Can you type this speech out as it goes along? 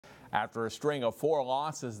After a string of 4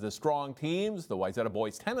 losses to strong teams, the Wayzata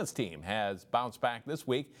boys tennis team has bounced back this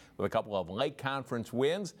week with a couple of late conference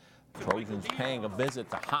wins. The Trojans paying a visit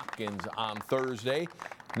to Hopkins on Thursday.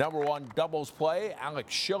 #1 doubles play,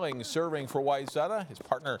 Alex Schilling serving for Wayzata. His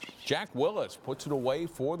partner Jack Willis puts it away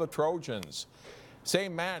for the Trojans.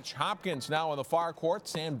 Same match, Hopkins now in the far court.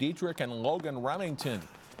 Sam Dietrich and Logan Remington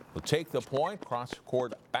will take the point.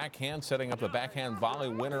 Cross-court backhand, setting up the backhand volley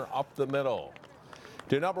winner up the middle.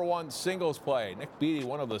 To #1 singles play, Nick Beattie,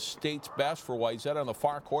 one of the state's best for Wayzata on the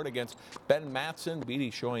far court against Ben Matson.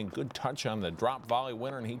 Beattie showing good touch on the drop volley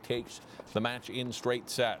winner, and he takes the match in straight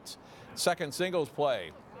sets. Second singles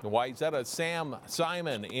play, the Wayzata Sam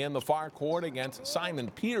Simon in the far court against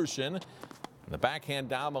Simon Peterson. The backhand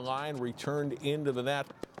down the line returned into the net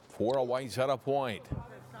for a Wayzata point.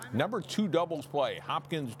 #2 doubles play,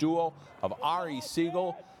 Hopkins duo of Ari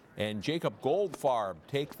Siegel and Jacob Goldfarb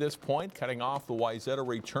take this point, cutting off the Wayzata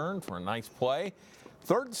return for a nice play.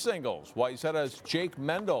 Third singles, Wayzata's Jake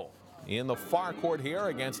Mendel in the far court here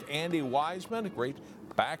against Andy Wiseman. Great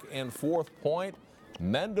back and forth point.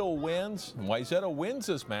 Mendel wins. Wayzata wins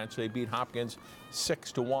this match. They beat Hopkins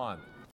 6-1.